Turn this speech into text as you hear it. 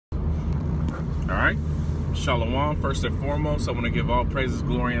All right. Shalom. First and foremost, I want to give all praises,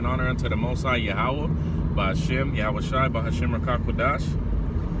 glory, and honor unto the Most High Yahweh, Ba'Hashem, Yahweh Shai, Ba'Hashem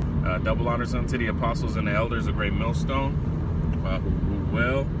Rakakwadash. Double honors unto the apostles and the elders, a great millstone, who ruled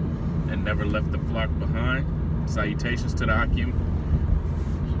well and never left the flock behind. Salutations to the Akim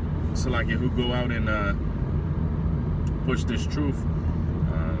Salakia, who go out and push this truth,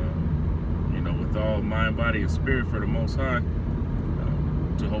 with all mind, body, and spirit for the Most High,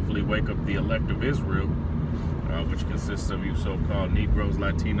 to hopefully wake up the elect of Israel, which consists of you so-called Negroes,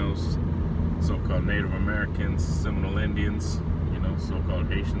 Latinos, so-called Native Americans, Seminole Indians,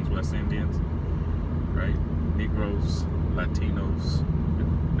 so-called Haitians, West Indians, right? Negroes, Latinos,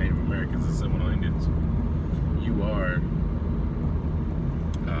 Native Americans, and Seminole Indians. You are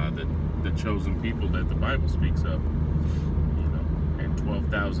the chosen people that the Bible speaks of, and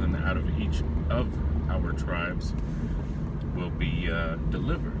 12,000 out of each of our tribes will be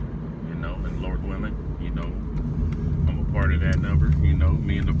delivered, and Lord willing, I'm a part of that number.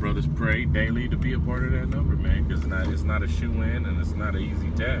 Me and the brothers pray daily to be a part of that number, man, because it's not a shoe-in and it's not an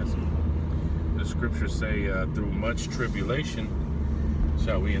easy task. The scriptures say, through much tribulation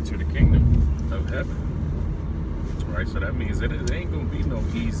shall we enter the kingdom of heaven. Right, so that means that it ain't gonna be no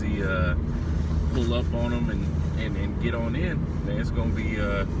easy pull up on them and get on in. Man, it's gonna be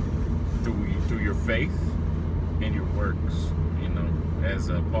through your faith and your works, as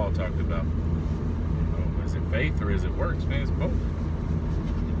Paul talked about. Is it faith or is it works? Man, it's both.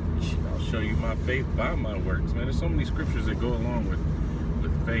 I'll show you my faith by my works, man. There's so many scriptures that go along with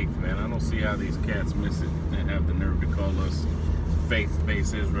faith, man. I don't see how these cats miss it and have the nerve to call us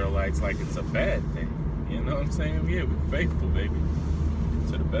faith-based Israelites like it's a bad thing. You know what I'm saying? Yeah, we're faithful, baby.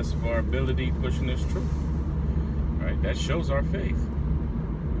 To the best of our ability, pushing this truth. Right? That shows our faith.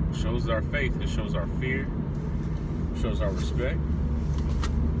 It shows our faith. It shows our fear. It shows our respect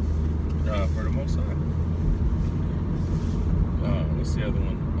for the Most High. What's the other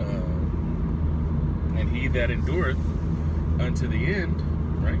one? And he that endureth unto the end,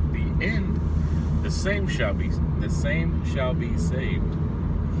 right? The end, the same shall be saved,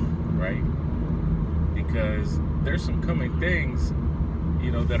 right? Because there's some coming things,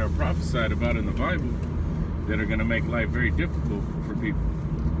 that are prophesied about in the Bible that are going to make life very difficult for people.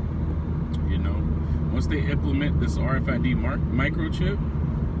 Once they implement this RFID microchip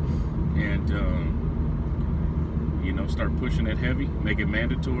and, start pushing it heavy, make it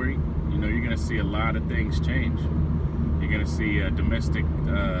mandatory, you're going to see a lot of things change. You're going to see domestic,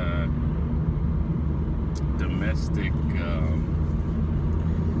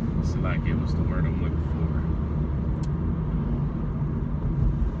 it's like, what's the word I'm looking for?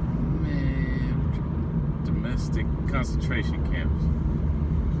 Man, domestic concentration camps.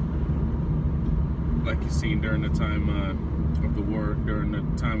 Like you seen during the time of the war,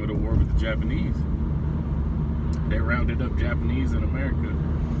 with the Japanese. They rounded up Japanese in America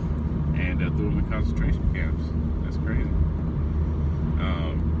and threw them in concentration camps. That's crazy.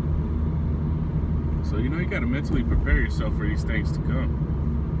 So, you got to mentally prepare yourself for these things to come.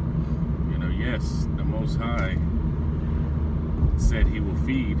 Yes, the Most High said he will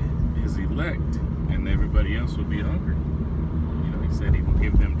feed his elect and everybody else will be hungry. He said he will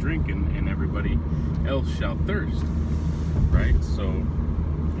give them drink and everybody else shall thirst. Right? So,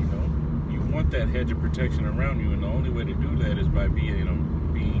 you want that hedge of protection around you, and the only way to do that is by being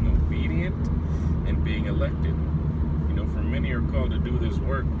obedient and being elected. For many are called to do this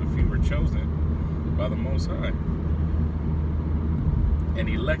work, but few were chosen by the Most High and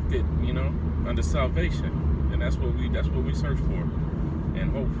elected, unto salvation. And that's what we search for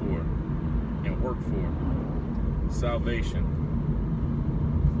and hope for and work for. Salvation.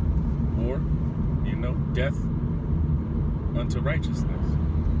 Or, death unto righteousness.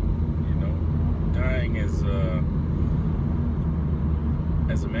 Dying as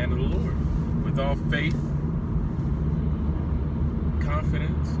a man of the Lord, with all faith,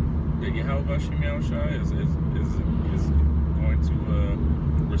 confidence that Yahweh Ba'Hashem Yahweh Shai is going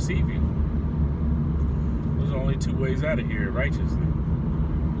to receive you. There's only two ways out of here: righteously,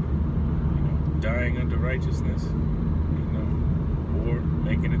 dying unto righteousness, or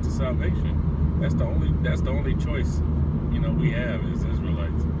making it to salvation. That's the only choice, we have as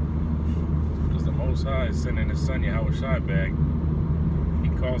Israelites. Because the Most High is sending his son Yahweh Shai back. He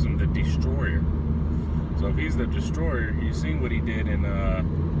calls him the destroyer. So if he's the destroyer, you've seen what he did in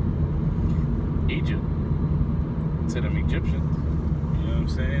Egypt to them Egyptians. You know what I'm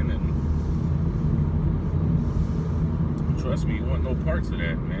saying? And trust me, you want no parts of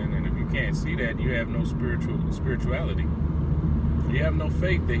that, man. And if you can't see that, you have no spirituality. You have no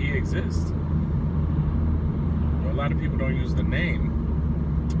faith that he exists. A lot of people don't use the name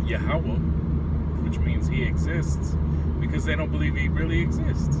Yahweh which means he exists, because they don't believe he really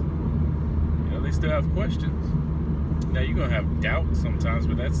exists. You know, they still have questions. Now, you're going to have doubt sometimes,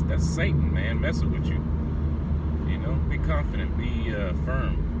 but that's Satan, man, messing with you. You know, be confident, be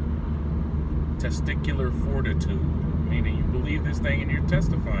firm. Testicular fortitude, meaning you believe this thing and you're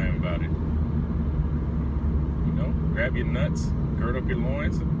testifying about it. You know, grab your nuts, gird up your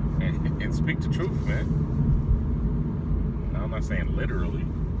loins, and speak the truth, man. Now, I'm not saying literally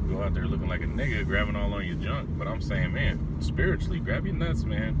go out there looking like a nigga grabbing all on your junk, but I'm saying, man, spiritually, grab your nuts,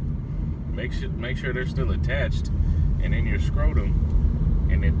 man. Make sure they're still attached and in your scrotum,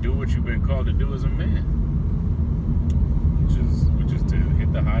 and then do what you've been called to do as a man, which is to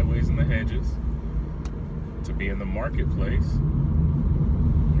hit the highways and the hedges, to be in the marketplace,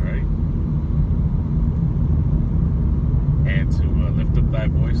 right? And to lift up thy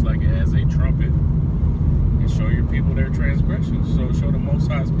voice like as a trumpet, and show your people their transgressions. So show the Most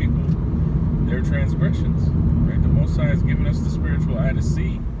High's people their transgressions, right? The Most High has given us the spiritual eye to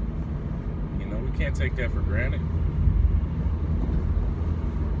see. You know, we can't take that for granted.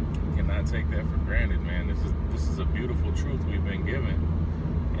 We cannot take that for granted, man. This is a beautiful truth we've been given.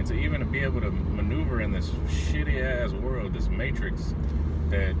 And to even be able to maneuver in this shitty ass world, this matrix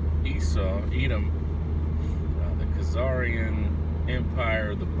that Edom, the Khazarian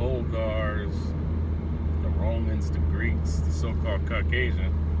Empire, the Bulgars, the Romans, the Greeks, the so-called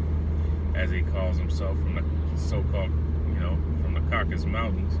Caucasian, as he calls himself, from the so-called, you know, from the Caucasus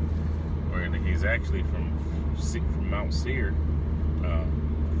Mountains, where he's actually from Mount Seir,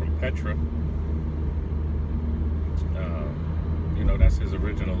 from Petra. You know, that's his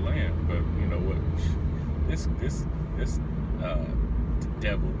original land. But you know what? This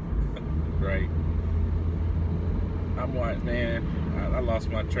devil, right? I'm like, man, I lost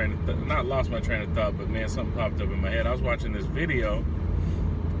my train of thought. Not lost my train of thought, but man, something popped up in my head. I was watching this video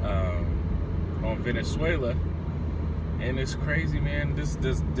on Venezuela, and it's crazy, man. This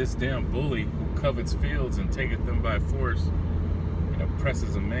damn bully who covets fields and taketh them by force, and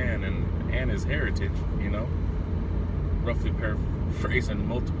oppresses a man and his heritage, you know, roughly paraphrasing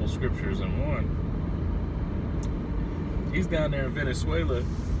multiple scriptures in one. He's down there in Venezuela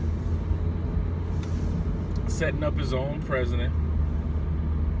setting up his own president,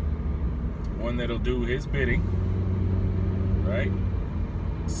 one that'll do his bidding, right?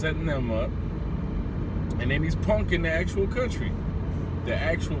 Setting them up, and then he's punking the actual country, the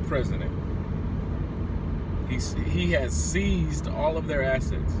actual president. He has seized all of their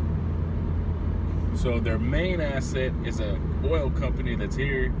assets. So their main asset is an oil company that's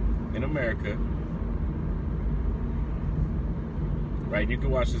here in America, right? You can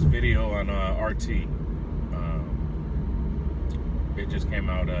watch this video on RT. It just came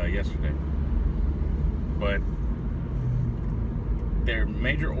out yesterday. But their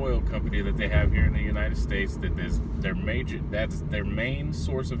major oil company that they have here in the United States, that's their main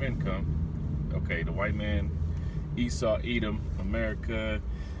source of income. Okay, the white man, Esau, Edom, America,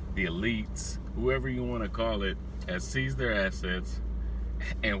 the elites, whoever you want to call it, has seized their assets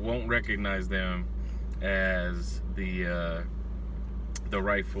and won't recognize them as the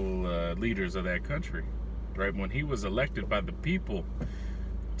rightful leaders of that country, right? When he was elected by the people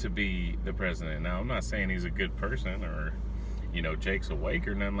to be the president. Now, I'm not saying he's a good person or, you know, Jake's awake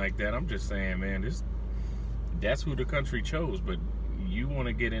or nothing like that. I'm just saying, man, that's who the country chose. But you want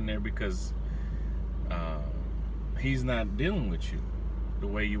to get in there because he's not dealing with you the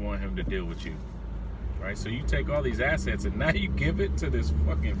way you want him to deal with you, right? So you take all these assets and now you give it to this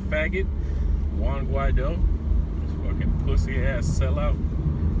fucking faggot, Juan Guaido, this fucking pussy ass sellout.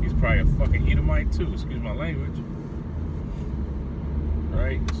 He's probably a fucking Edomite too, excuse my language,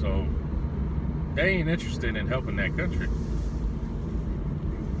 right? So they ain't interested in helping that country.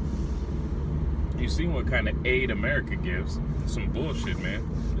 You see what kind of aid America gives? Some bullshit, man.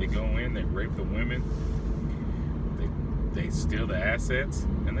 They go in, they rape the women, they steal the assets,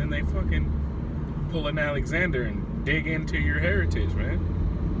 and then they fucking pull an Alexander and dig into your heritage, man.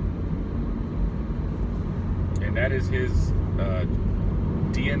 And that is his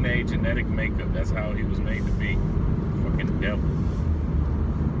DNA genetic makeup. That's how he was made to be. Fucking devil.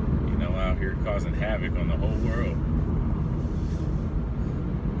 You know, out here causing havoc on the whole world.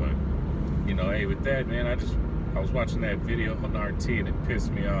 But, you know, hey, with that, man, I was watching that video on RT and it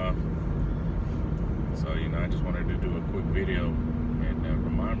pissed me off. So, you know, I just wanted to do a quick video and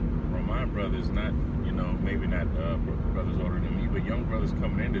remind brothers, not, you know, maybe not brothers older than me, but young brothers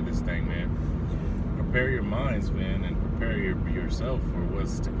coming into this thing, man. Prepare your minds, man, and prepare yourself for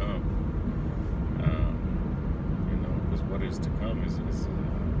what's to come. You know, because what is to come is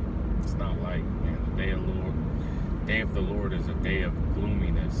it's not like, man, the day of the Lord is a day of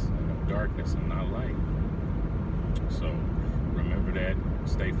gloominess and of darkness and not light. So remember that.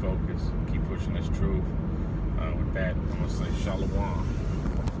 Stay focused. Keep pushing this truth. With that, I'm going to say shalom.